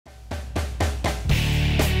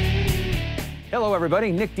Hello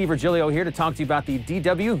everybody, Nick DiVirgilio here to talk to you about the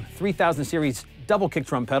DW 3000 series double kick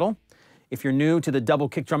drum pedal. If you're new to the double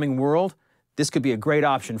kick drumming world, this could be a great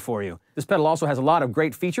option for you. This pedal also has a lot of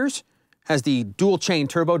great features. Has the dual chain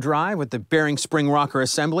turbo drive with the bearing spring rocker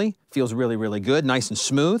assembly. Feels really, really good, nice and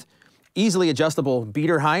smooth. Easily adjustable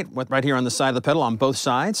beater height right here on the side of the pedal on both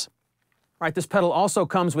sides. All right, this pedal also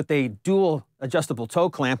comes with a dual adjustable toe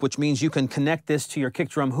clamp, which means you can connect this to your kick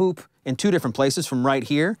drum hoop in two different places, from right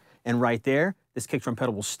here and right there. This kick drum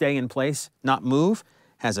pedal will stay in place, not move.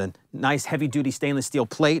 Has a nice heavy-duty stainless steel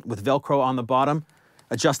plate with Velcro on the bottom,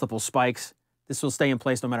 adjustable spikes. This will stay in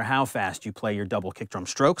place no matter how fast you play your double kick drum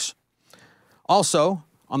strokes. Also,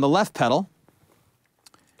 on the left pedal,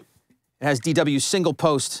 it has DW's single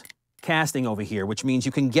post casting over here, which means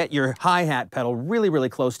you can get your hi-hat pedal really, really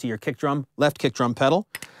close to your kick drum, left kick drum pedal,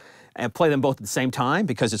 and play them both at the same time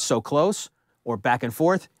because it's so close, or back and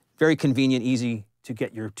forth. Very convenient, easy to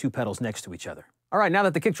get your two pedals next to each other. All right, now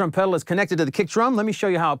that the kick drum pedal is connected to the kick drum, let me show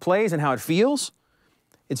you how it plays and how it feels.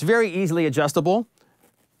 It's very easily adjustable.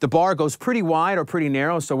 The bar goes pretty wide or pretty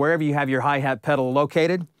narrow, so wherever you have your hi-hat pedal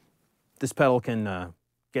located, this pedal can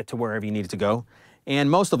get to wherever you need it to go.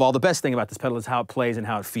 And most of all, the best thing about this pedal is how it plays and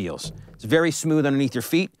how it feels. It's very smooth underneath your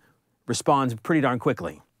feet, responds pretty darn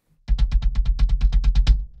quickly.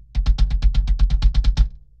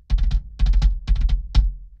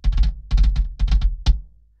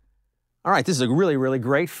 All right, this is a really, really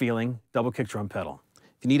great feeling double kick drum pedal.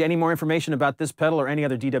 If you need any more information about this pedal or any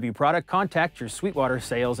other DW product, contact your Sweetwater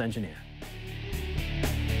sales engineer.